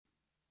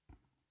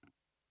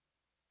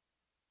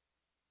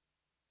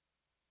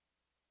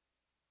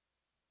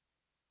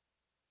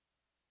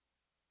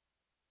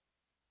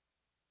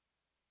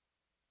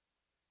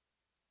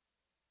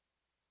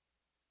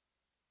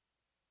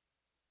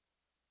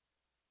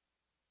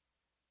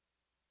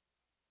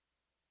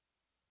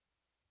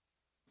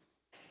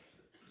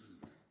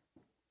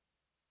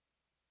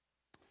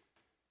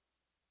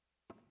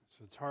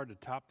So it's hard to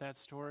top that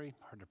story,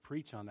 hard to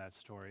preach on that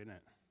story, isn't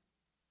it?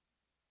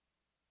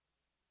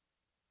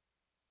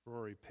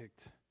 Rory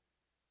picked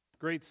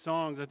great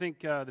songs. I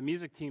think the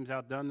music team's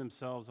outdone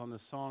themselves on the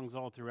songs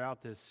all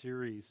throughout this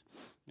series.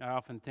 I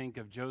often think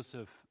of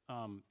Joseph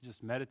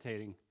just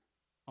meditating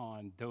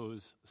on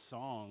those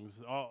songs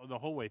the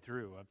whole way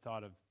through. I've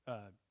thought of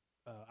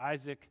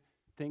Isaac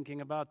thinking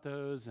about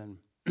those, and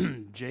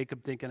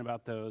Jacob thinking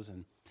about those,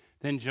 and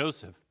then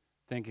Joseph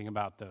thinking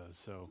about those.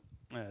 So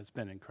it's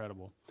been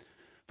incredible.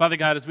 Father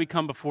God, as we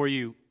come before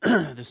you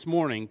this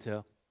morning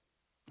to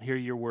hear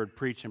your word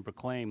preached and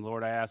proclaimed,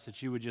 Lord, I ask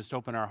that you would just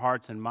open our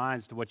hearts and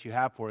minds to what you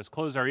have for us.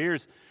 Close our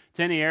ears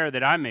to any error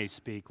that I may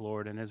speak,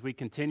 Lord. And as we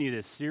continue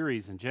this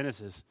series in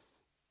Genesis,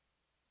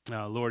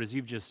 Lord, as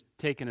you've just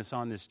taken us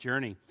on this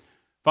journey,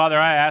 Father,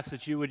 I ask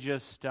that you would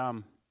just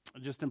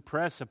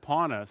impress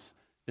upon us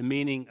the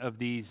meaning of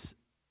these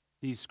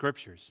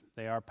scriptures.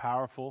 They are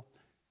powerful,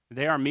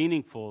 they are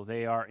meaningful,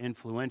 they are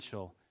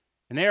influential,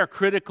 and they are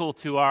critical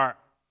to our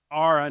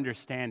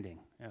understanding.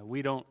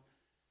 We don't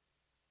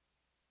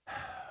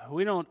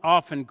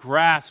often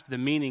grasp the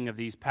meaning of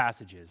these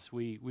passages.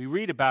 We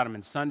read about them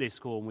in Sunday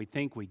school and we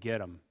think we get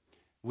them.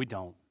 We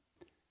don't.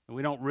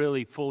 We don't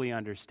really fully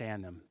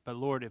understand them. But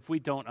Lord, if we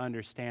don't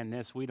understand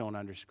this, we don't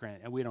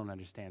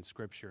understand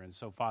Scripture. And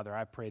so, Father,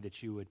 I pray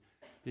that you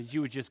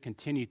would just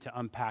continue to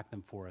unpack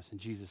them for us. In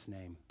Jesus'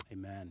 name,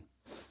 amen.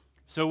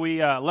 So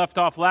we left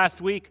off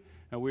last week.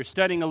 We were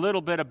studying a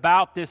little bit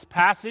about this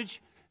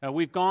passage.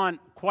 We've gone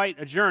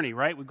quite a journey,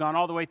 right? We've gone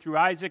all the way through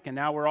Isaac, and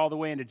now we're all the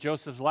way into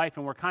Joseph's life,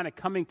 and we're kind of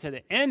coming to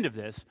the end of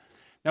this.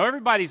 Now,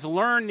 everybody's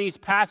learned these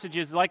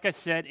passages, like I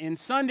said, in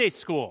Sunday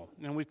school,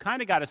 and we've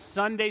kind of got a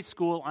Sunday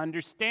school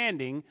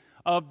understanding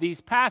of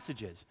these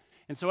passages.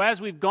 And so as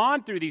we've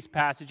gone through these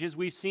passages,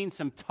 we've seen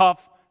some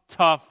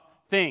tough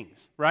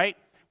things, right?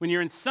 When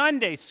you're in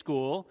Sunday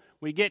school,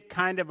 we get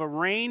kind of a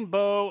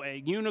rainbow, a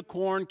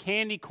unicorn,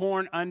 candy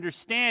corn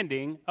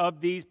understanding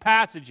of these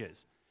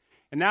passages.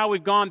 And now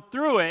we've gone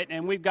through it,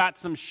 and we've got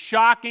some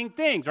shocking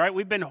things, right?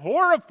 We've been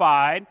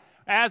horrified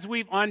as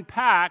we've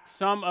unpacked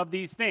some of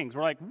these things.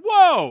 We're like,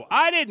 whoa,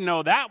 I didn't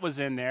know that was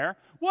in there.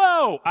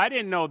 Whoa, I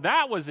didn't know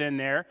that was in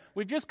there.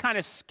 We've just kind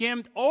of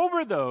skimmed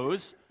over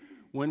those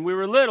when we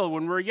were little,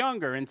 when we were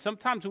younger. And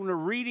sometimes when we're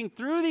reading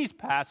through these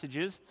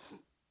passages,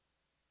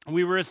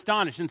 we were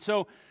astonished. And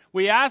so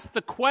we asked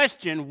the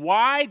question,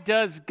 why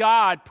does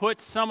God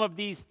put some of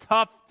these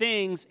tough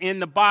things in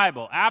the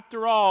Bible?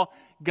 After all,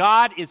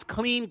 God is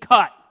clean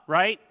cut,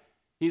 right?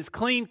 He's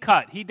clean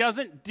cut. He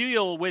doesn't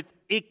deal with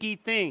icky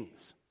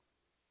things.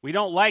 We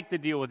don't like to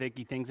deal with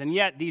icky things, and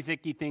yet these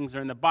icky things are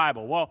in the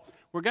Bible. Well,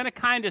 we're going to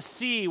kind of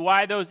see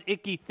why those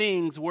icky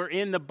things were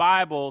in the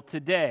Bible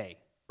today,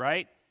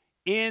 right?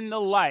 In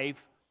the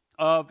life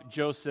of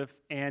Joseph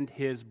and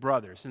his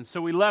brothers. And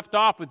so we left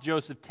off with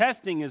Joseph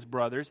testing his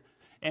brothers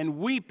and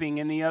weeping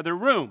in the other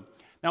room.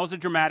 That was a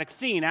dramatic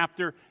scene.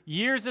 After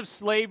years of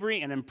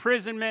slavery and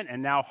imprisonment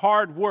and now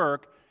hard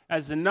work,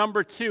 as the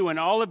number 2 in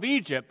all of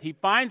Egypt, he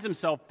finds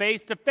himself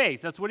face to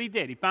face. That's what he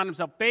did. He found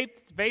himself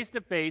face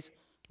to face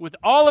with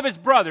all of his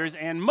brothers,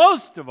 and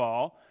most of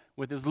all,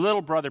 with his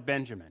little brother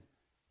Benjamin,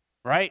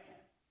 right?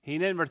 He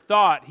never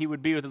thought he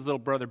would be with his little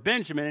brother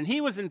Benjamin, and he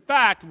was in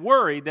fact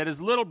worried that his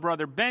little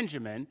brother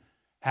Benjamin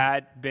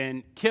had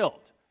been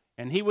killed.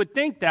 And he would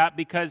think that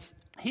because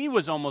he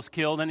was almost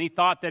killed, and he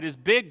thought that his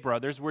big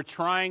brothers were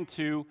trying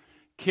to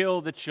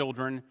kill the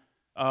children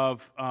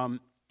of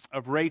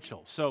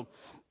Rachel. So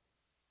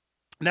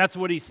that's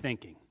what he's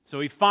thinking. So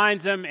he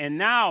finds them, and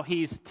now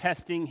he's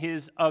testing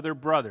his other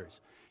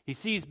brothers. He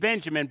sees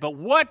Benjamin, but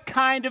what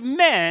kind of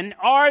men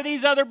are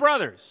these other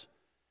brothers?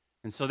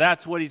 And so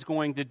that's what he's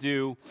going to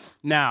do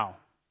now.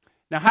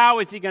 Now, how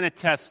is he going to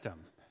test them?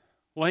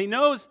 Well, he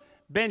knows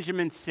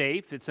Benjamin's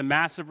safe. It's a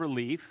massive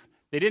relief.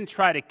 They didn't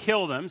try to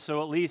kill them,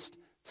 so at least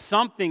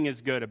something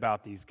is good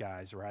about these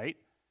guys, right?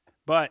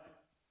 But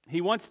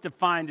he wants to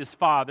find his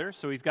father,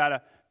 so he's got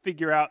to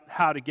figure out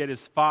how to get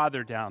his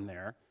father down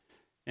there.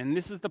 And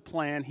this is the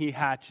plan he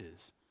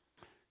hatches.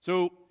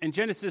 So in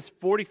Genesis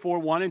 44,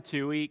 1 and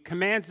 2, he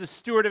commands the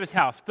steward of his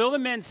house, fill the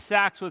men's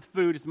sacks with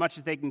food as much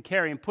as they can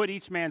carry and put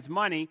each man's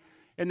money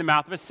in the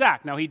mouth of a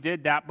sack. Now, he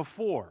did that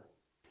before.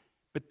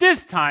 But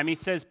this time, he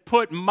says,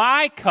 put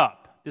my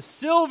cup, the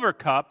silver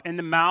cup, in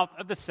the mouth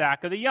of the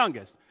sack of the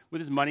youngest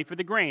with his money for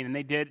the grain. And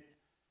they did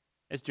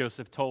as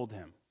Joseph told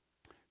him.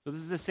 So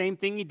this is the same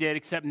thing he did,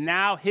 except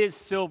now his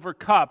silver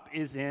cup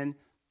is in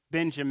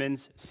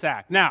Benjamin's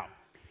sack. Now,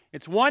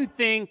 it's one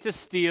thing to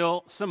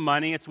steal some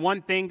money. It's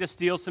one thing to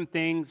steal some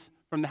things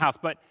from the house.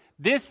 But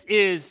this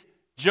is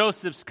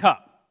Joseph's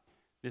cup.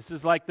 This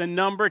is like the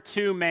number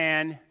 2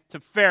 man to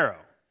Pharaoh.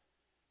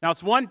 Now,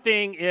 it's one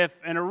thing if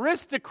an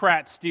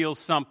aristocrat steals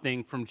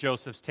something from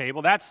Joseph's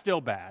table. That's still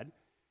bad.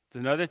 It's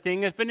another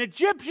thing if an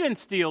Egyptian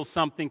steals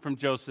something from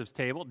Joseph's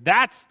table.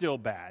 That's still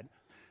bad.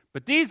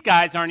 But these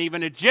guys aren't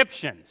even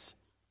Egyptians.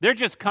 They're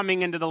just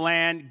coming into the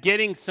land,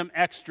 getting some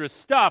extra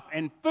stuff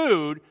and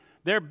food.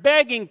 They're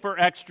begging for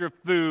extra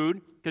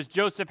food because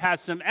Joseph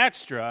has some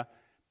extra,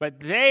 But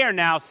they are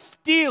now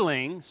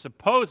stealing,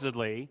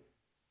 supposedly,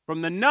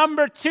 from the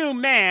number 2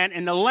 man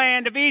in the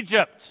land of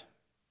Egypt.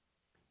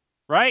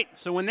 Right?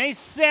 So when they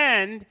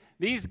send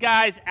these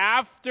guys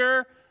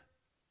after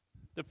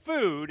the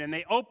food and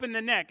they open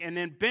the neck, and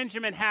then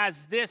Benjamin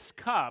has this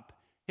cup,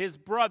 his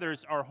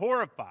brothers are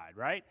horrified,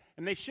 right?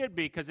 And they should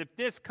be, because if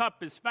this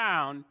cup is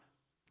found,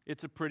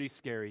 it's a pretty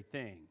scary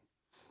thing.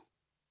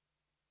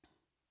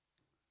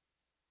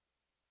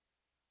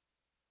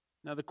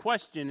 Now the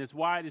question is,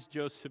 why is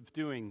Joseph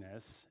doing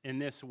this in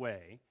this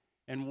way?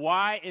 And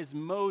why is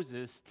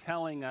Moses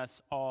telling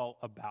us all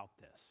about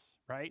this,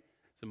 right?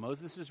 So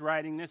Moses is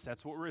writing this.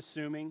 That's what we're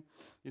assuming.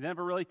 He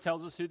never really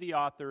tells us who the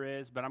author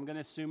is, but I'm going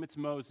to assume it's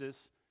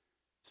Moses.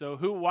 So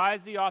why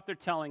is the author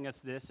telling us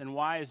this, and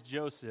why is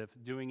Joseph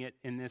doing it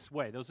in this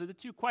way? Those are the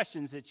 2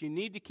 questions that you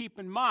need to keep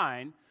in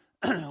mind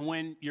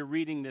when you're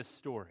reading this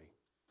story.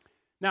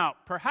 Now,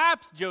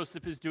 perhaps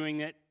Joseph is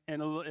doing it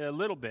in a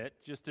little bit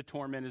just to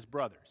torment his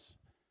brothers.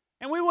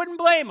 And we wouldn't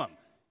blame him.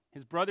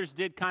 His brothers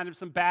did kind of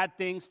some bad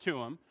things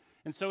to him,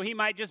 and so he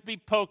might just be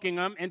poking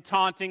them and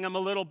taunting them a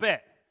little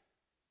bit.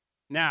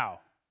 Now,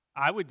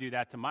 I would do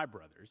that to my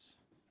brothers,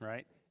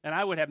 right? And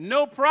I would have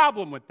no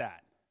problem with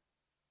that,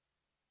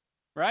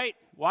 right?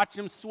 Watch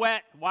them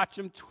sweat, watch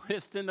them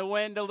twist in the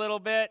wind a little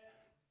bit.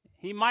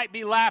 He might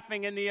be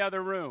laughing in the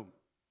other room.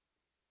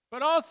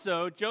 But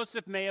also,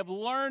 Joseph may have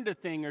learned a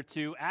thing or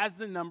two as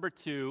the number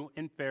 2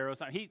 in Pharaoh's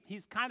house.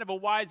 He's kind of a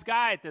wise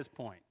guy at this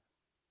point.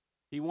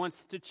 He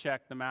wants to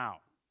check them out.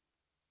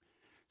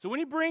 So when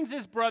he brings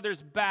his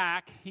brothers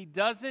back, he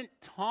doesn't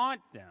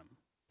taunt them.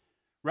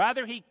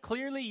 Rather, he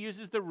clearly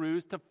uses the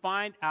ruse to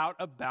find out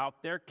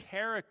about their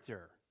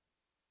character.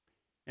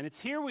 And it's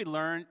here we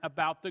learn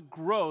about the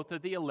growth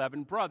of the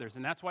 11 brothers,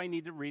 and that's why you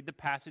need to read the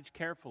passage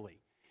carefully.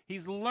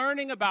 He's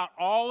learning about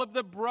all of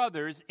the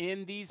brothers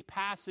in these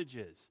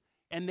passages,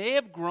 and they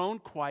have grown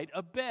quite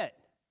a bit.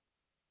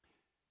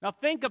 Now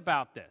think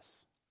about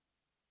this.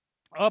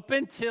 Up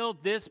until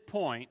this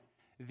point,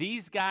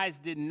 these guys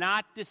did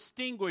not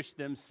distinguish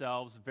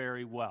themselves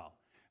very well.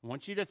 I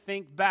want you to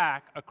think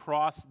back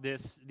across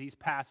these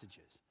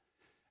passages.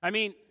 I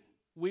mean,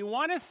 we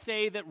want to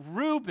say that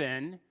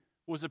Reuben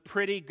was a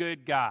pretty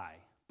good guy,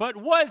 but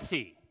was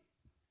he?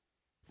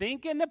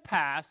 Think in the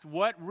past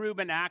what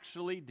Reuben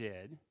actually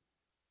did,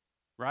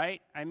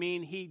 right? I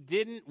mean, he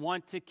didn't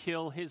want to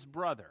kill his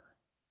brother,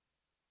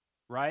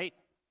 right?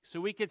 So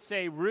we could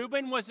say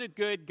Reuben was a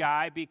good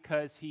guy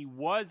because he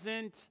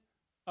wasn't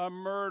a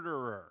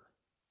murderer.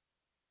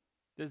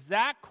 Does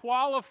that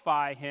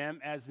qualify him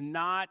as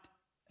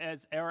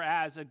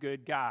as a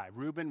good guy?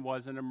 Reuben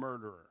wasn't a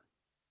murderer,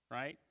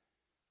 right?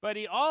 But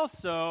he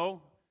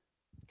also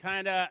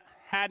kind of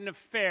had an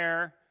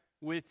affair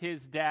with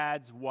his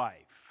dad's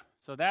wife.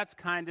 So that's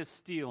kind of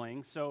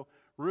stealing. So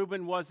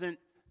Reuben wasn't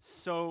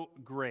so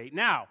great.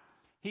 Now,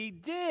 he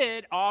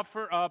did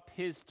offer up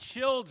his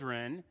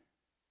children,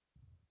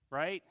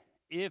 right,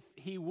 if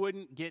he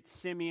wouldn't get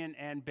Simeon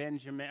and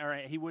Benjamin, or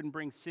he wouldn't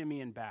bring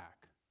Simeon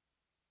back,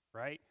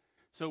 right?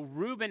 So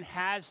Reuben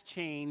has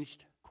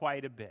changed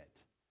quite a bit.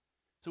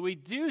 So we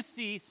do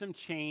see some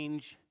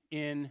change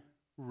in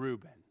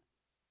Reuben.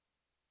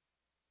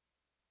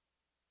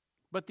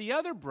 But the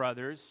other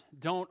brothers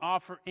don't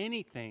offer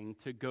anything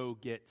to go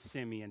get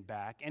Simeon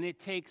back, and it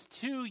takes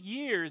 2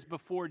 years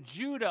before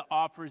Judah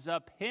offers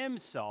up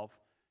himself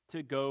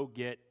to go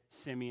get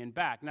Simeon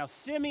back. Now,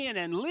 Simeon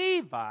and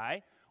Levi,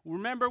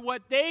 remember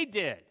what they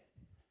did.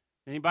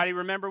 Anybody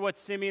remember what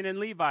Simeon and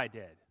Levi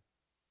did?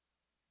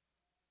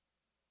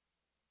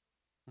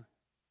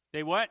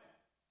 They what?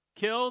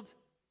 Killed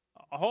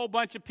a whole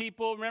bunch of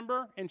people,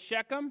 remember, in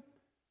Shechem?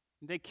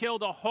 They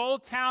killed a whole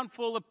town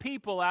full of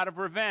people out of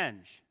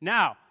revenge.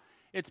 Now,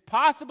 it's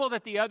possible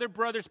that the other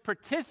brothers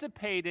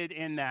participated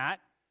in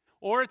that,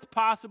 or it's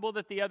possible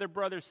that the other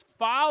brothers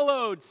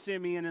followed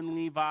Simeon and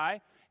Levi,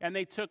 and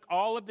they took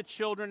all of the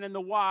children and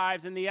the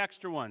wives and the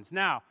extra ones.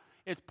 Now,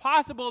 it's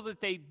possible that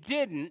they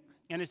didn't,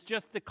 and it's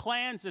just the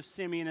clans of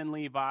Simeon and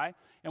Levi,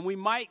 and we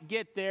might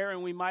get there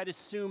and we might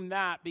assume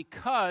that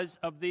because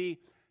of the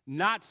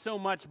not so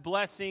much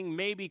blessing,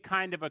 maybe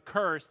kind of a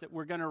curse that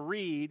we're going to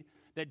read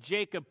that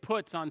Jacob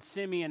puts on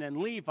Simeon and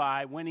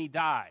Levi when he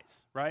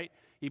dies, right?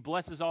 He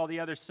blesses all the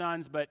other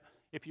sons, but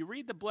if you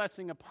read the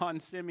blessing upon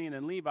Simeon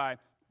and Levi,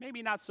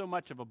 maybe not so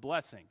much of a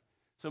blessing.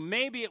 So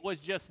maybe it was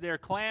just their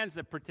clans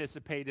that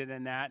participated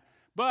in that,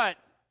 but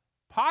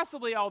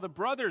possibly all the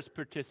brothers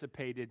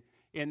participated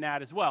in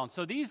that as well. And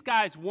so these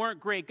guys weren't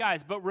great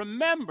guys, but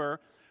remember,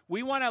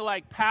 we want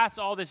to pass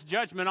all this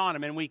judgment on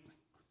them, and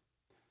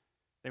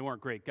they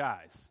weren't great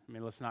guys. I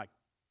mean, let's not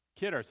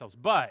kid ourselves.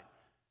 But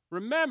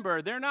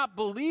remember, they're not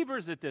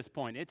believers at this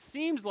point. It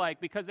seems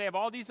like because they have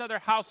all these other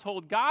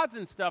household gods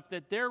and stuff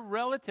that they're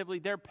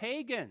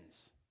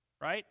pagans,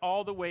 right?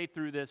 All the way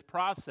through this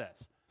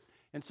process.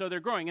 And so they're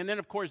growing. And then,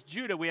 of course,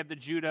 Judah, we have the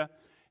Judah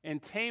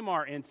and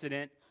Tamar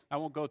incident. I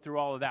won't go through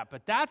all of that.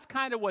 But that's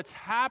kind of what's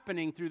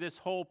happening through this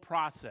whole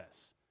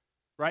process,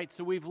 right?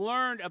 So we've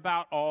learned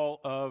about all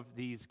of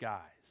these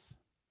guys.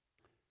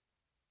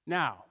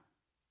 Now,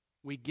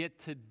 we get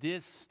to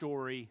this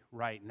story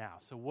right now.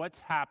 So what's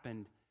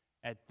happened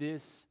at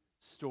this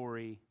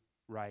story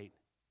right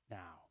now?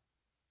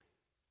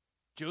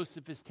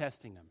 Joseph is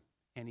testing him,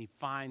 and he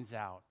finds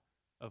out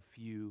a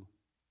few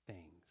things.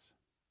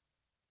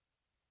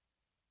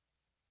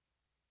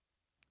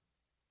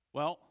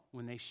 Well,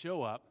 when they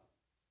show up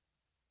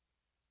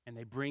and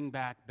they bring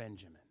back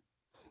Benjamin,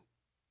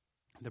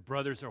 the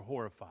brothers are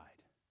horrified.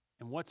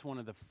 And what's one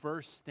of the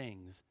first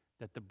things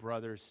that the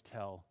brothers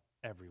tell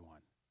everyone?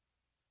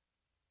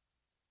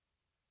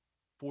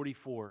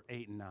 44,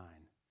 8 and 9.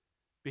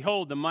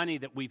 Behold, the money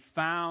that we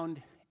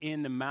found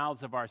in the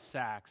mouths of our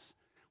sacks,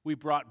 we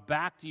brought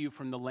back to you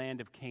from the land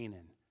of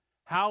Canaan.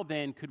 How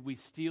then could we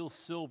steal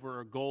silver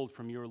or gold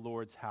from your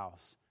Lord's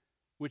house?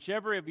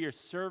 Whichever of your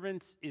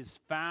servants is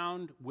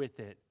found with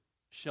it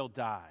shall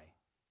die,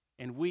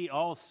 and we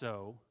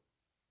also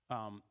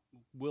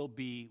will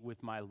be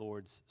with my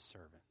Lord's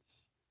servants.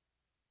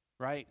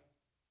 Right?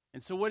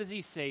 And so what does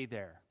he say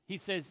there? He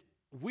says,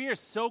 we are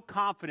so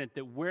confident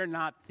that we're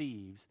not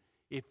thieves.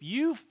 If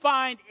you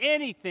find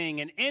anything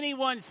in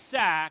anyone's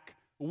sack,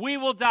 we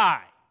will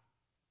die.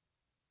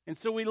 And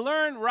so we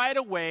learn right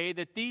away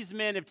that these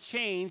men have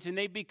changed and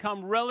they've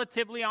become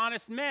relatively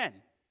honest men.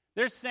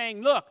 They're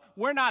saying, look,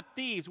 we're not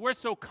thieves. We're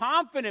so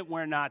confident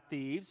we're not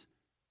thieves.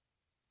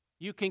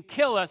 You can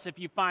kill us if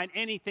you find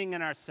anything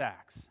in our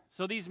sacks.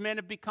 So these men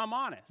have become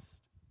honest.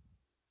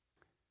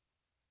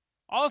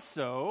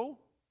 Also,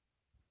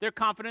 they're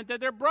confident that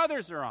their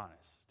brothers are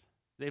honest.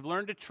 They've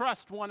learned to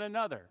trust one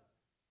another.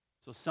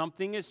 So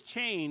something has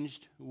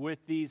changed with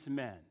these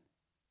men.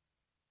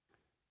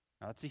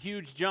 Now, it's a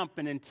huge jump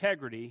in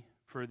integrity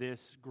for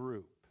this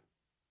group.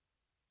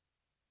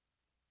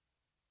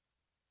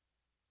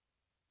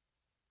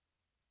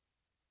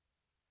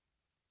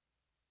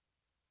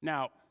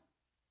 Now,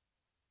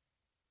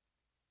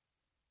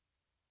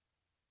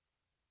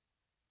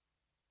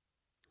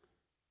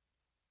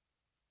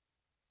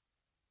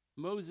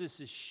 Moses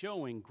is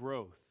showing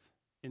growth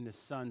in the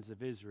sons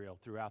of Israel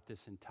throughout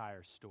this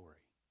entire story.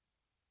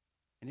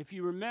 And if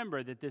you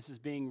remember that this is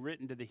being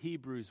written to the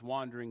Hebrews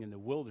wandering in the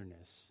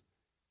wilderness,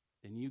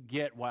 then you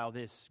get why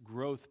this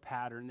growth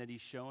pattern that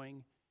he's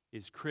showing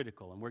is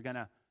critical. And we're going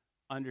to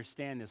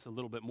understand this a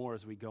little bit more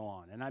as we go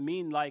on. And I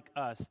mean, like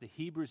us, the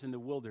Hebrews in the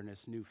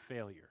wilderness knew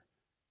failure.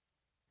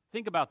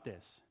 Think about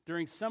this.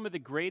 During some of the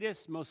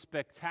greatest, most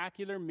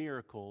spectacular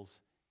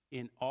miracles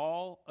in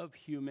all of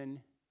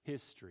human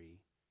history,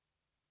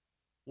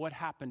 what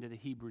happened to the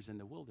Hebrews in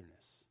the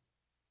wilderness?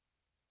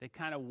 They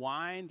kind of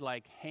whined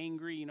like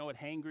hangry. You know what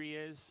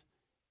hangry is?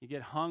 You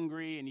get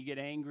hungry and you get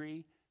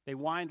angry. They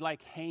whined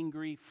like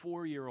hangry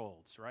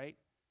 4-year-olds, right?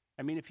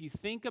 I mean, if you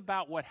think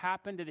about what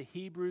happened to the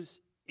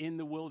Hebrews in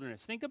the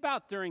wilderness, think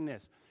about during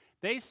this.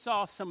 They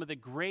saw some of the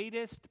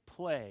greatest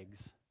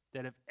plagues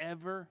that have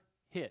ever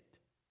hit.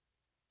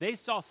 They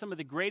saw some of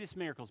the greatest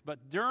miracles.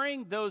 But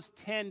during those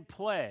 10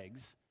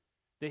 plagues,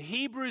 the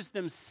Hebrews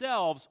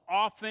themselves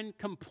often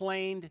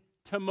complained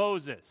to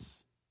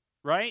Moses,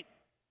 right?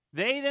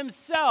 They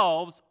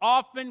themselves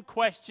often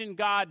questioned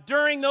God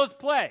during those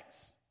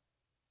plagues.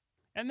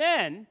 And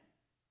then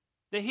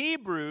the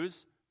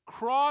Hebrews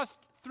crossed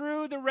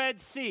through the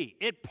Red Sea.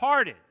 It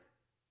parted.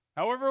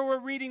 However we're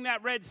reading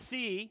that Red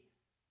Sea,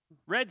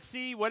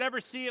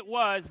 whatever sea it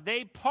was,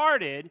 they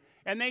parted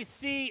and they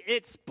see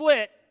it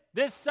split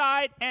this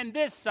side, and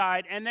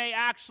they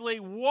actually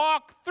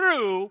walked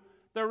through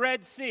the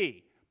Red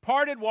Sea.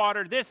 Parted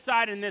water, this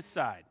side and this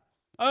side.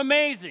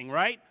 Amazing,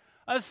 right?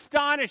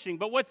 Astonishing.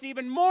 But what's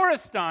even more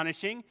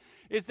astonishing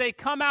is they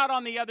come out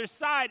on the other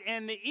side,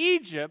 and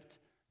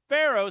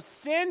Pharaoh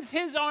sends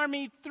his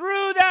army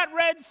through that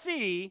Red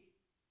Sea,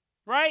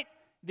 right?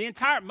 The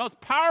entire, most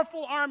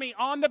powerful army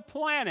on the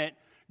planet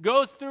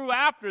goes through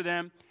after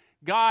them.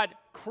 God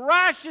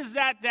crashes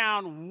that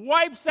down,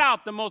 wipes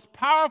out the most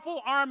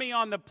powerful army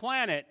on the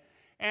planet,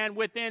 and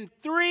within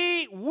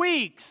 3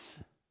 weeks,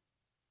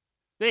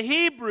 the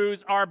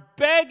Hebrews are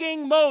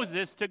begging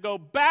Moses to go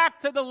back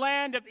to the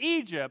land of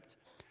Egypt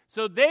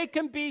so they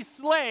can be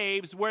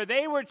slaves where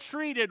they were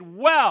treated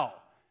well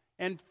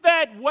and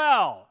fed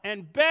well,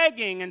 and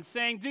begging and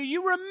saying, do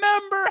you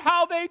remember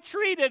how they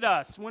treated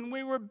us when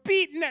we were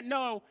beaten?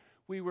 No,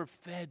 we were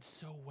fed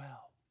so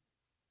well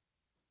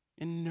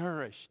and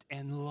nourished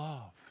and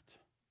loved.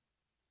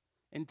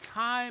 And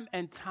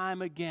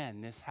time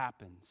again, this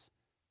happens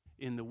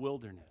in the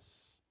wilderness.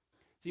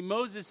 See,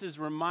 Moses is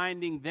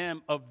reminding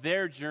them of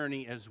their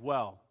journey as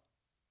well,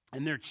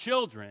 and their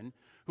children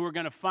who are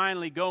going to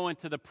finally go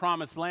into the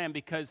promised land,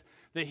 because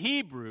the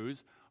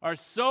Hebrews are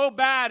so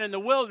bad in the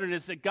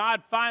wilderness that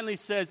God finally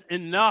says,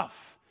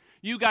 enough.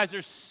 You guys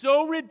are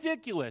so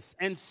ridiculous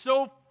and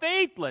so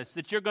faithless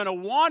that you're going to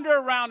wander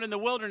around in the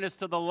wilderness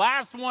till the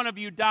last one of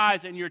you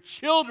dies and your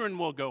children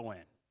will go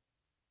in.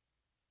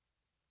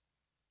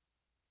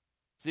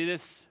 See,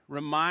 this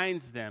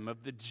reminds them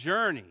of the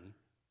journey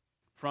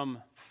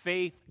from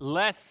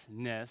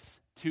faithlessness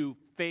to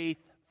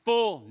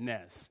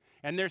faithfulness.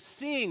 And they're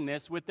seeing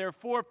this with their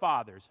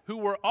forefathers, who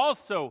were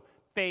also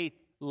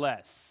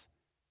faithless,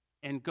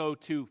 and go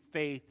to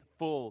faithfulness.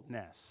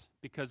 fullness,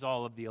 because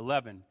all of the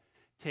 11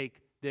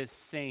 take this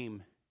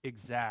same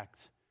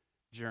exact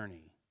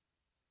journey.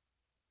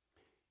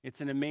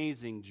 It's an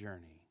amazing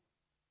journey.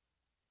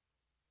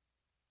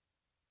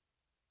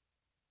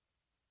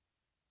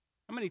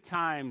 How many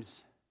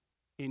times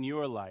in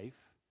your life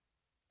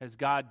has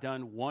God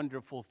done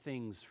wonderful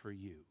things for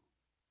you?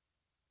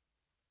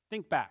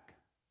 Think back.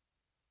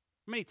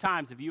 How many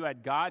times have you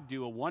had God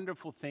do a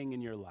wonderful thing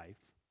in your life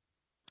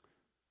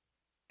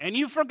and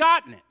you've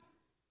forgotten it?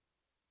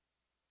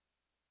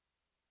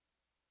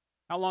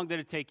 How long did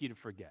it take you to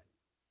forget?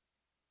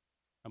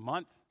 A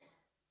month?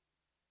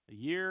 A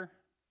year?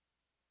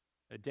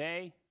 A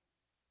day?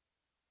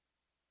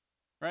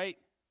 Right?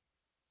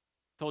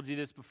 Told you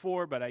this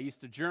before, but I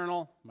used to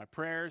journal my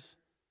prayers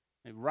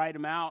and write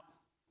them out.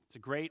 It's a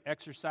great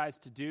exercise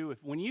to do.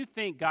 When you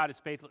think God is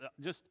faithful,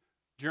 just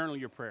journal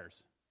your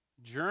prayers.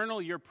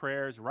 Journal your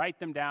prayers, write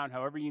them down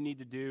however you need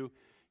to do.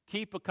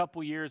 Keep a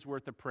couple years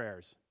worth of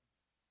prayers.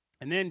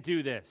 And then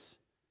do this.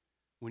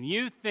 When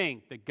you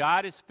think that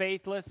God is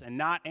faithless and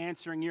not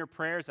answering your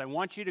prayers, I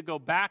want you to go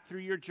back through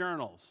your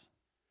journals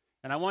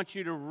and I want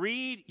you to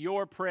read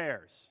your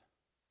prayers.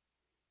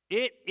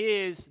 It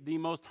is the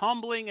most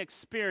humbling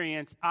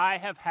experience I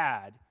have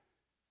had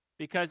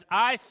because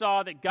I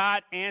saw that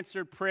God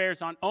answered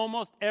prayers on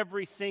almost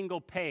every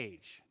single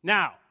page.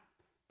 Now,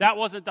 that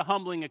wasn't the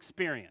humbling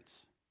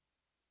experience.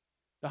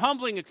 The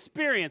humbling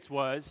experience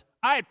was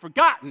I had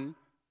forgotten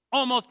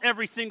almost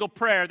every single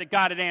prayer that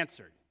God had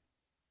answered.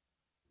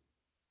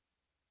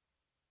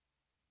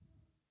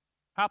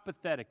 How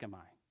pathetic am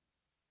I?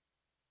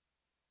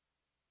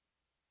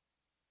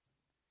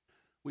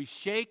 We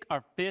shake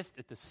our fist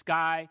at the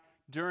sky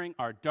during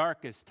our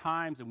darkest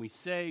times and we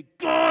say,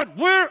 God,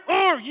 where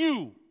are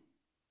you?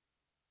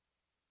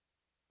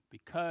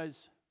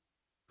 Because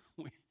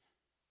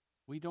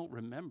we don't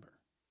remember.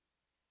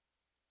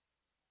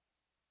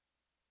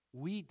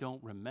 We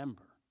don't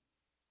remember.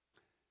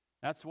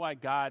 That's why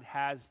God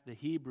has the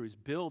Hebrews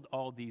build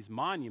all these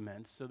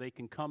monuments so they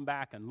can come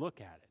back and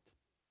look at it.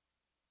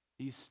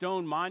 These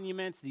stone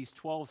monuments, these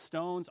 12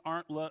 stones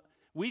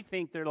we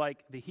think they're like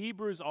the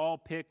Hebrews all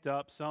picked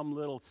up some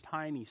little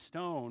tiny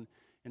stone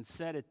and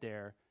set it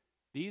there.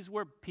 These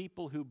were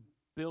people who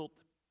built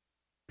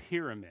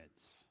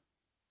pyramids.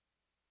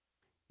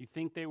 You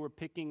think they were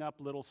picking up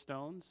little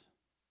stones?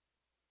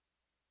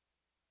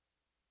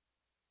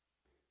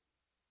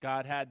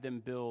 God had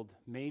them build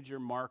major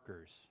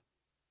markers.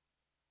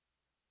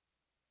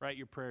 Write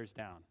your prayers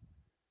down.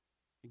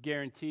 I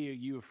guarantee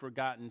you have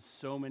forgotten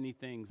so many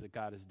things that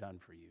God has done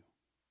for you.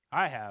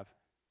 I have.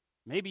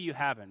 Maybe you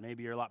haven't.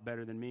 Maybe you're a lot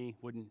better than me.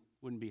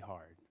 Wouldn't be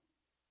hard.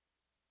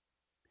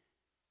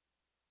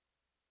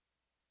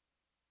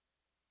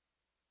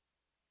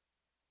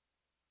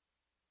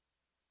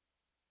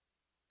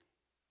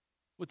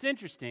 What's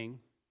interesting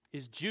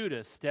is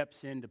Judah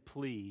steps in to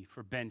plea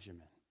for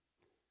Benjamin.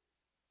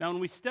 Now, when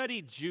we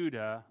studied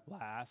Judah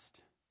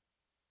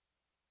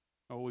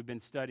we've been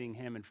studying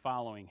him and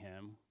following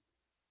him,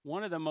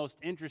 one of the most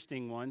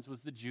interesting ones was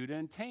the Judah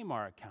and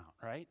Tamar account,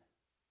 right?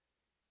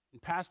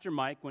 And Pastor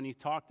Mike, when he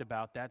talked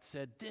about that,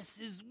 said, this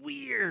is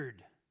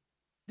weird.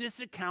 This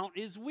account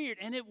is weird.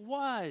 And it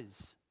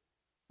was.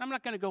 I'm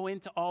not going to go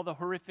into all the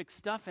horrific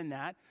stuff in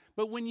that,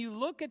 but when you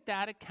look at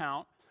that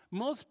account,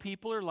 most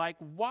people are like,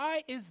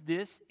 why is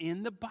this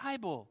in the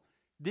Bible?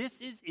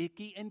 This is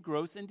icky and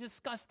gross and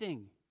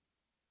disgusting,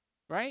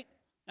 right?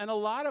 And a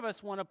lot of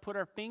us want to put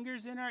our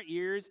fingers in our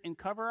ears and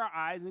cover our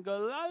eyes and go,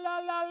 la, la,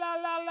 la, la,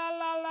 la, la,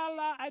 la, la,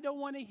 la. I don't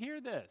want to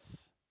hear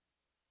this.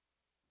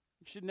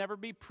 It should never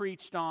be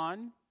preached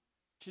on.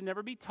 It should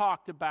never be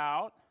talked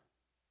about.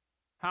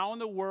 How in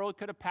the world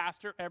could a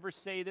pastor ever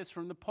say this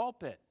from the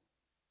pulpit?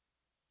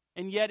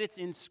 And yet it's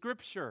in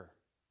Scripture.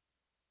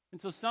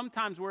 And so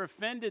sometimes we're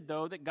offended,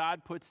 though, that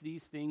God puts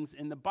these things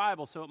in the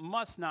Bible. So it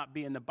must not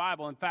be in the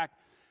Bible. In fact,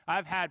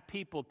 I've had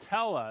people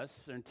tell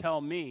us and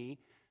tell me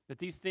that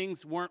these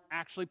things weren't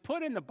actually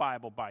put in the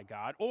Bible by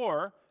God.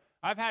 Or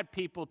I've had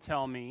people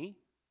tell me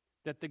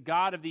that the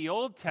God of the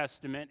Old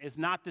Testament is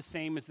not the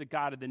same as the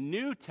God of the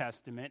New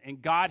Testament,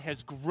 and God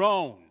has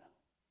grown.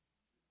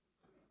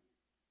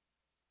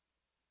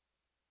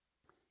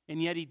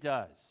 And yet he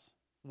does.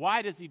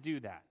 Why does he do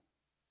that?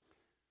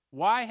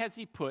 Why has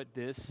he put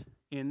this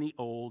in the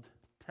Old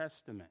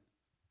Testament?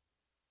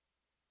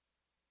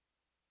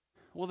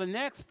 Well, the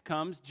next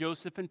comes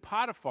Joseph and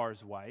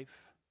Potiphar's wife.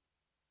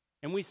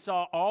 And we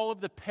saw all of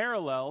the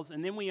parallels,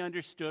 and then we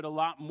understood a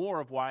lot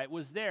more of why it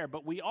was there.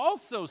 But we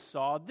also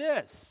saw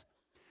this,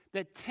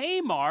 that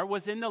Tamar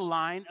was in the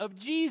line of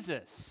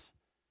Jesus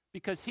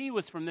because he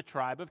was from the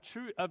tribe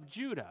of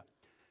Judah.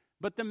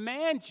 But the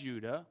man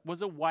Judah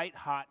was a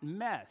white-hot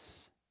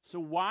mess. So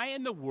why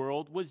in the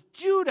world was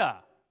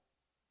Judah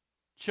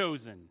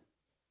chosen?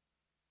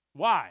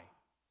 Why?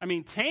 I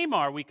mean,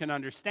 Tamar we can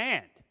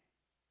understand.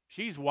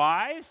 She's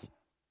wise.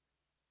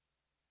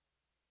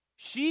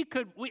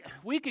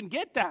 We can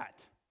get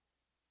that.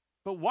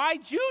 But why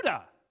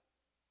Judah?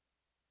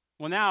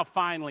 Well, now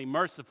finally,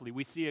 mercifully,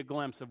 we see a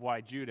glimpse of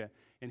why Judah.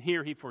 And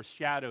here he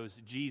foreshadows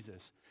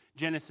Jesus.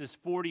 Genesis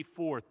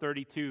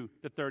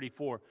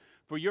 44:32-34.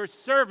 For your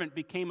servant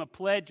became a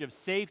pledge of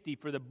safety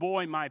for the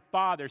boy my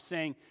father,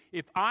 saying,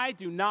 if I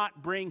do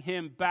not bring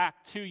him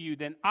back to you,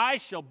 then I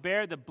shall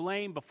bear the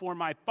blame before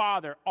my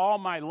father all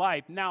my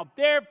life. Now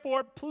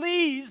therefore,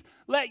 please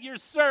let your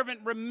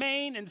servant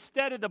remain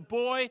instead of the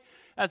boy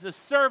as a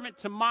servant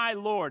to my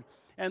Lord.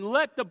 And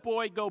let the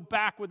boy go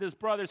back with his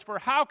brothers. For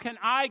how can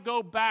I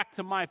go back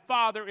to my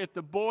father if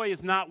the boy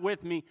is not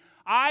with me?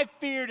 I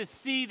fear to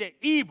see the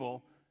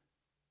evil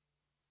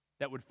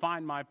that would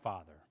find my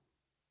father.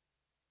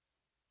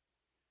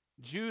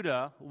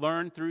 Judah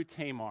learned through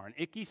Tamar, an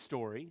icky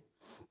story,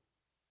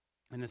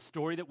 and a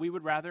story that we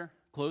would rather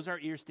close our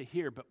ears to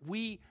hear, but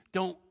we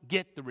don't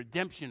get the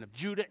redemption of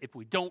Judah if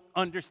we don't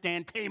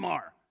understand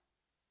Tamar.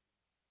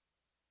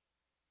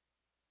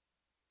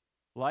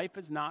 Life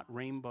is not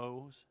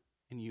rainbows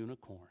and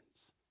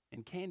unicorns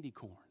and candy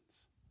corns.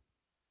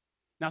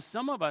 Now,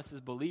 some of us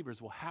as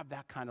believers will have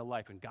that kind of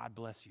life, and God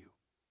bless you.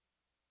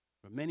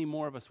 But many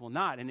more of us will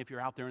not. And if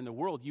you're out there in the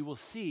world, you will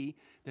see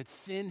that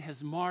sin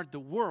has marred the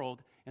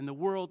world, and the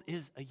world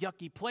is a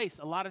yucky place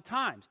a lot of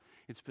times.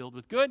 It's filled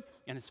with good,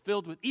 and it's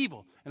filled with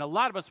evil. And a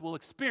lot of us will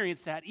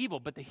experience that evil.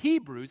 But the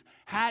Hebrews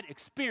had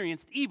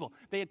experienced evil.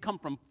 They had come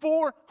from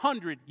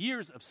 400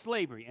 years of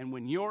slavery. And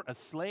when you're a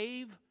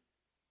slave,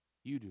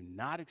 you do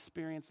not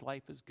experience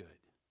life as good.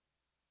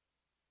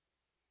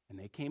 And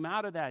they came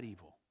out of that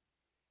evil,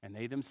 and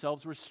they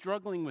themselves were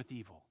struggling with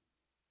evil.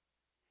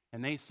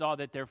 And they saw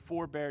that their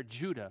forebear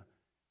Judah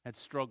had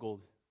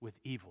struggled with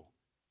evil.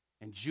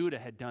 And Judah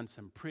had done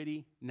some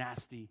pretty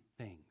nasty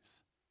things.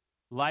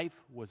 Life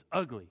was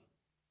ugly.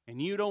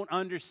 And you don't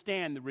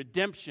understand the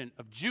redemption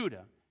of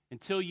Judah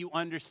until you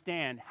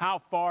understand how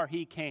far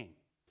he came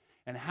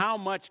and how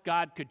much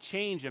God could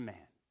change a man.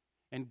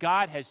 And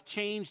God has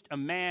changed a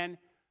man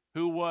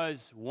who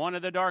was one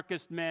of the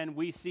darkest men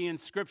we see in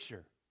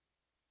Scripture.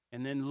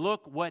 And then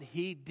look what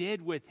he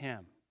did with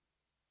him.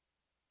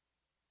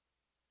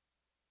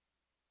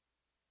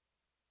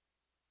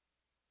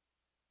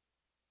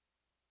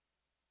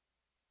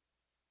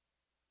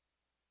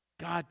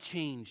 God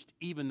changed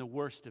even the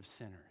worst of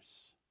sinners.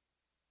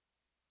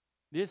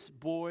 This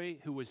boy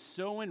who was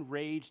so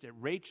enraged at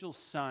Rachel's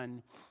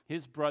son,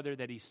 his brother,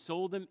 that he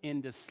sold him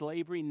into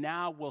slavery,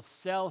 now will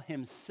sell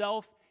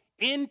himself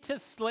into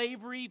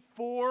slavery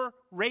for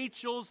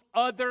Rachel's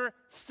other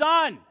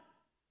son,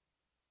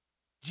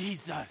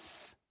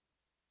 Jesus.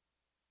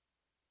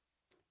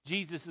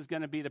 Jesus is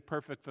going to be the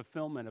perfect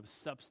fulfillment of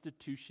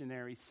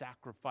substitutionary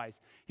sacrifice.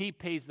 He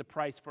pays the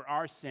price for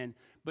our sin,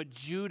 but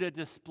Judah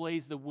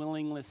displays the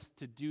willingness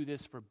to do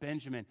this for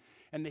Benjamin.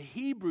 And the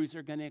Hebrews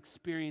are going to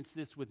experience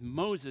this with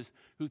Moses,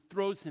 who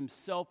throws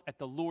himself at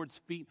the Lord's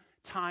feet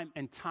time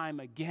and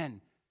time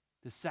again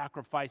to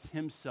sacrifice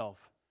himself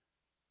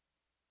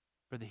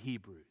for the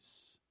Hebrews.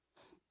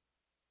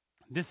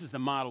 This is the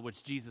model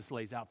which Jesus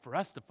lays out for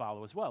us to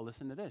follow as well.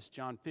 Listen to this,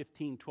 John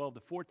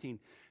 15:12-14.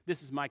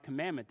 This is my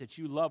commandment, that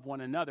you love one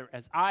another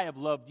as I have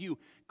loved you.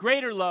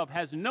 Greater love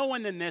has no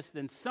one than this,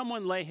 than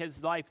someone lay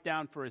his life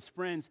down for his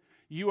friends.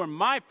 You are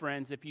my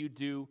friends if you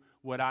do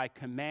what I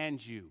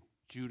command you.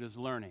 Judah's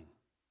learning.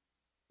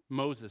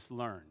 Moses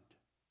learned.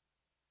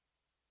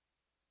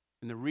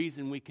 And the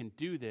reason we can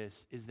do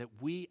this is that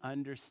we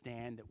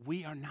understand that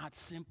we are not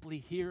simply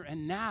here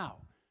and now.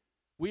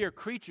 We are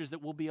creatures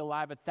that will be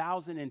alive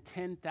 1,000 and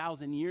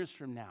 10,000 years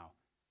from now.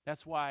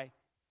 That's why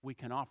we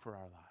can offer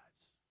our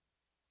lives.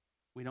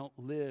 We don't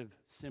live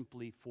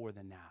simply for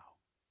the now.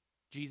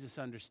 Jesus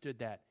understood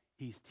that.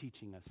 He's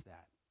teaching us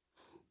that.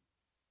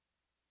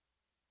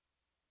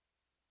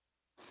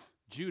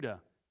 Judah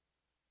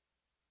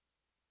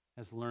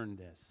has learned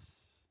this.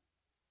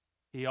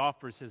 He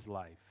offers his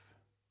life.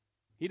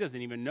 He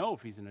doesn't even know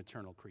if he's an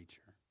eternal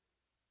creature.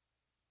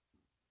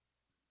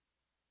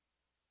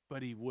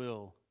 But he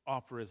will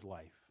offer his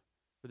life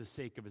for the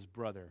sake of his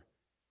brother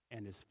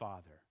and his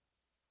father.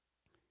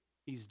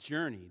 He's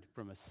journeyed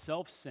from a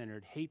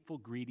self-centered, hateful,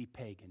 greedy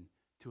pagan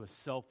to a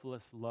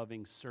selfless,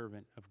 loving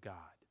servant of God.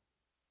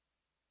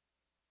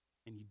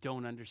 And you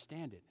don't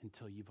understand it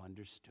until you've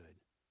understood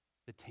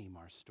the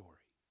Tamar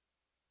story.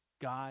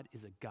 God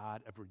is a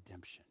God of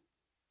redemption.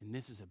 And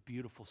this is a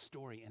beautiful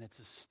story, and it's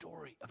a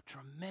story of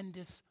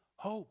tremendous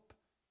hope.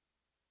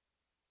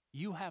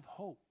 You have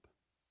hope.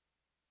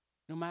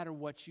 No matter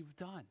what you've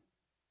done,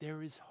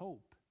 there is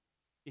hope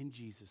in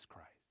Jesus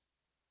Christ.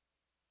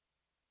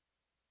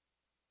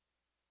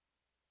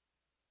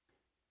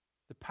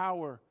 The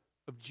power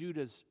of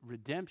Judah's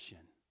redemption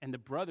and the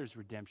brothers'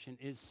 redemption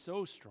is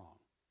so strong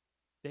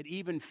that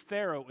even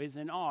Pharaoh is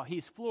in awe.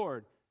 He's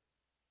floored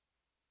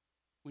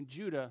when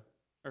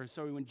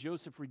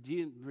Joseph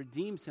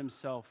reveals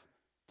himself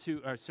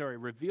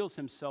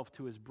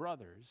to his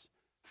brothers.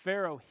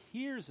 Pharaoh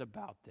hears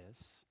about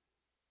this.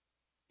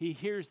 He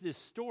hears this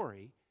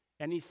story,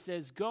 and he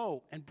says,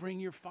 go and bring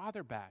your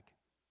father back.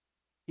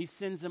 He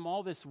sends him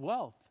all this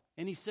wealth,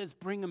 and he says,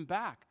 bring him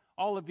back.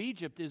 All of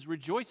Egypt is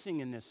rejoicing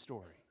in this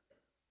story.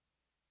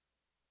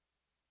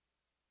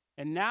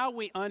 And now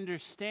we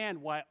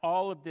understand why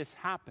all of this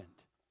happened.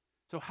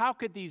 So how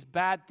could these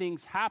bad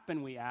things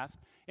happen, we ask?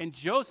 And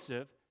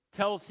Joseph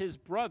tells his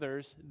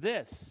brothers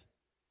this.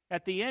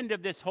 At the end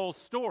of this whole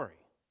story,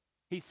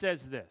 he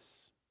says this.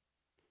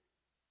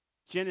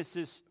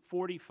 Genesis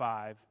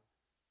 45,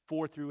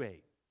 4 through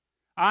 8.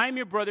 I am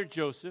your brother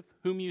Joseph,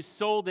 whom you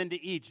sold into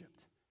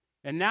Egypt.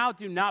 And now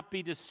do not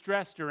be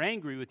distressed or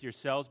angry with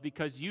yourselves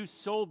because you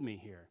sold me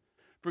here.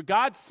 For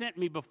God sent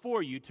me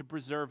before you to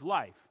preserve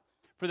life.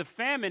 For the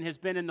famine has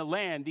been in the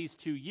land these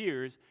 2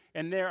 years,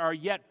 and there are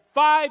yet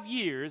 5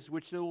 years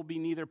which there will be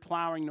neither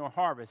plowing nor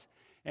harvest.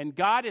 And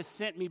God has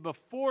sent me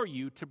before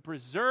you to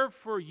preserve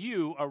for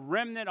you a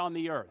remnant on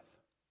the earth,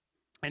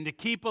 and to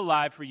keep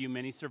alive for you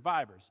many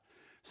survivors.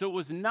 So it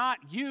was not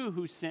you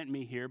who sent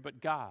me here,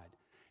 but God.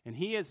 And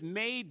he has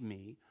made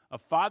me a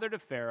father to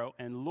Pharaoh,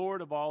 and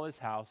lord of all his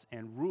house,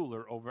 and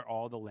ruler over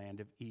all the land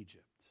of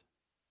Egypt.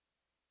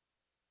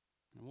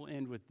 And we'll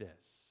end with this.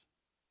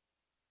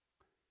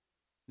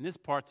 And this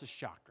part's a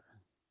shocker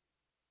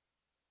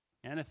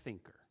and a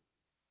thinker.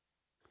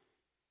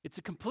 It's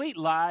a complete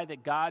lie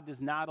that God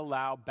does not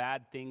allow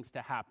bad things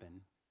to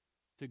happen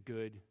to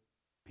good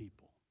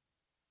people.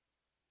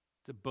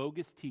 It's a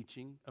bogus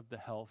teaching of the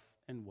health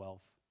and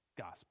wealth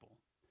gospel.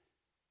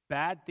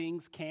 Bad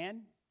things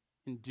can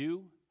and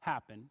do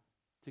happen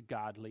to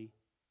godly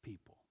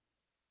people.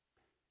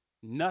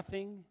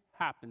 Nothing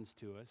happens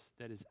to us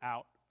that is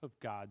out of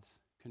God's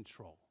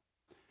control.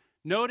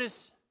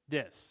 Notice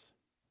this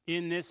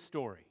in this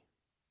story.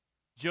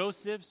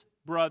 Joseph's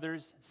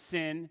brothers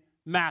sin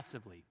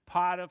massively.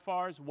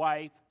 Potiphar's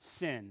wife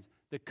sins.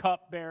 The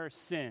cupbearer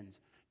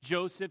sins.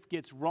 Joseph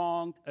gets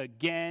wronged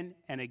again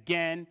and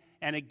again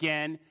and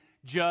again,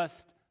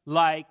 just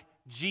like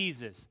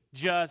Jesus,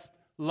 just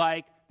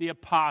like the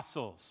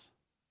apostles.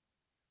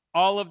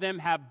 All of them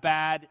have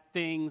bad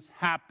things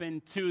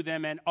happen to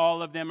them, and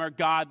all of them are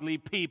godly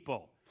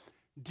people.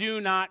 Do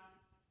not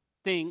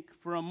think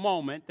for a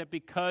moment that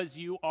because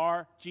you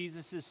are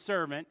Jesus'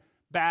 servant,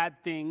 bad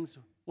things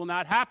will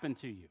not happen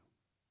to you.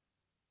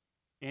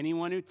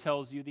 Anyone who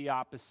tells you the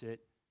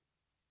opposite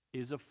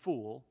is a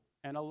fool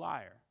and a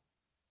liar.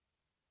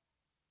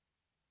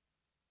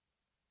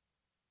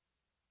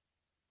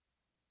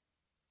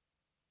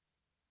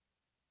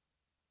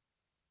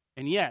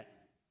 And yet,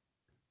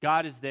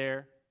 God is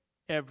there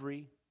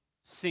every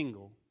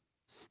single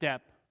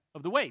step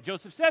of the way.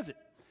 Joseph says it.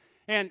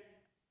 And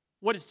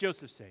what does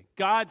Joseph say?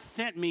 God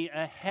sent me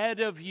ahead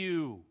of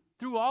you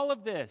through all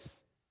of this.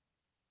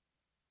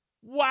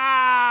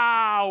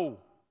 Wow!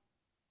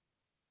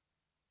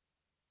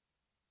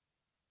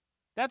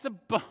 That's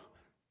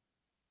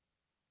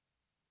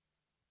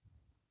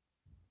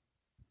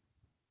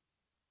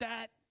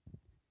that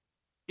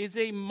is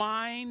a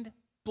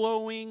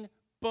mind-blowing,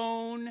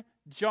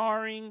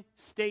 bone-jarring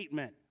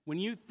statement. When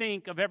you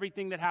think of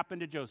everything that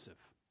happened to Joseph,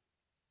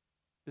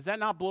 does that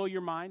not blow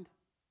your mind?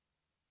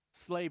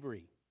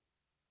 Slavery,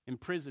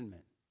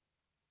 imprisonment,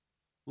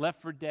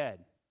 left for dead.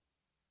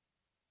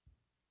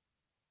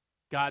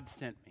 God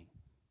sent me.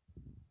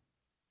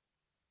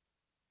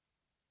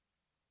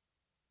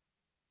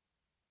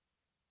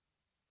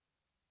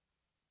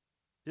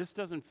 This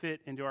doesn't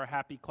fit into our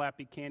happy,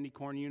 clappy, candy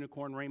corn,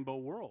 unicorn, rainbow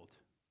world.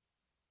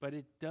 But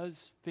it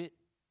does fit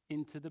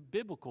into the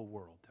biblical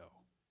world, though.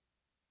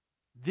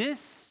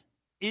 This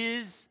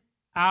is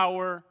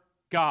our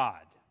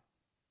God.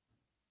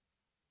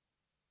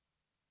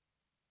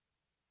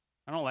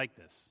 I don't like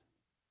this.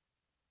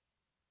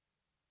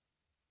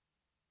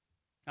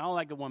 I don't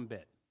like it one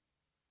bit.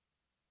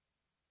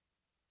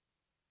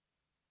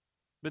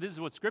 But this is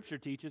what Scripture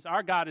teaches.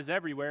 Our God is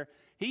everywhere.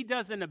 He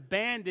doesn't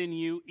abandon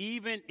you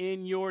even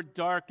in your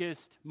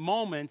darkest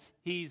moments.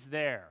 He's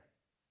there.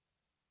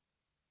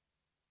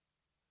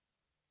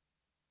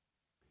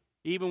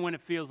 Even when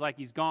it feels like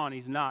he's gone,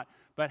 he's not.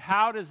 But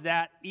how does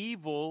that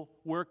evil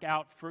work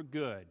out for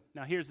good?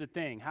 Now, here's the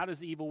thing. How does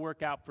the evil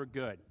work out for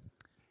good?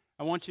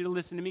 I want you to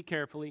listen to me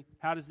carefully.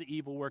 How does the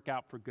evil work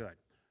out for good?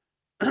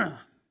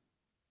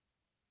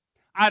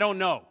 I don't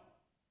know.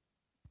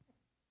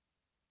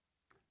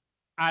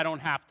 I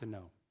don't have to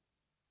know.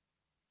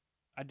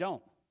 I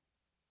don't.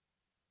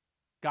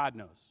 God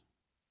knows.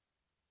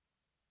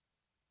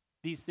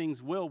 These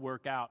things will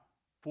work out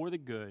for the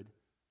good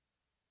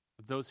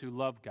of those who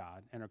love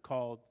God and are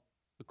called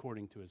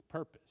according to his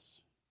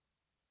purpose.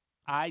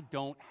 I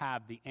don't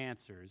have the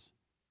answers.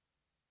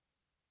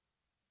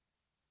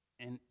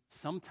 And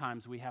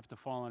sometimes we have to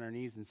fall on our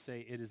knees and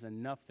say, it is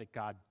enough that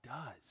God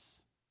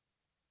does.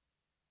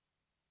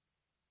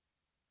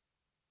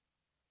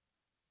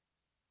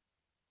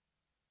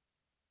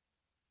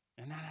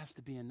 And that has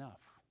to be enough.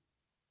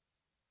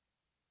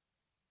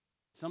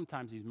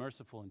 Sometimes he's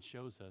merciful and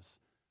shows us.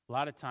 A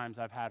lot of times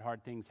I've had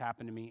hard things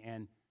happen to me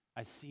and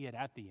I see it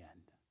at the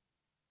end.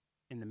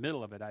 In the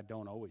middle of it, I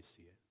don't always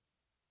see it.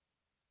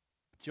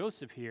 But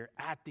Joseph here,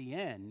 at the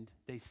end,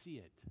 they see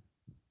it.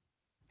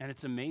 And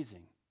it's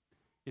amazing.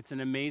 It's an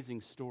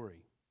amazing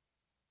story.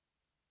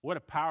 What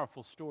a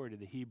powerful story to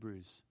the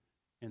Hebrews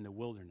in the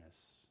wilderness.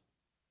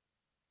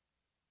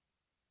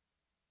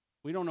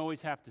 We don't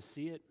always have to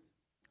see it.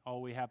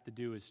 All we have to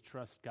do is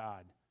trust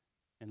God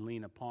and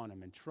lean upon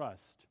him and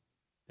trust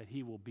that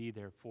he will be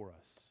there for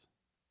us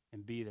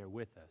and be there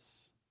with us,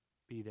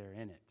 be there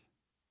in it,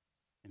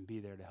 and be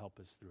there to help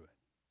us through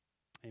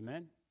it.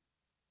 Amen?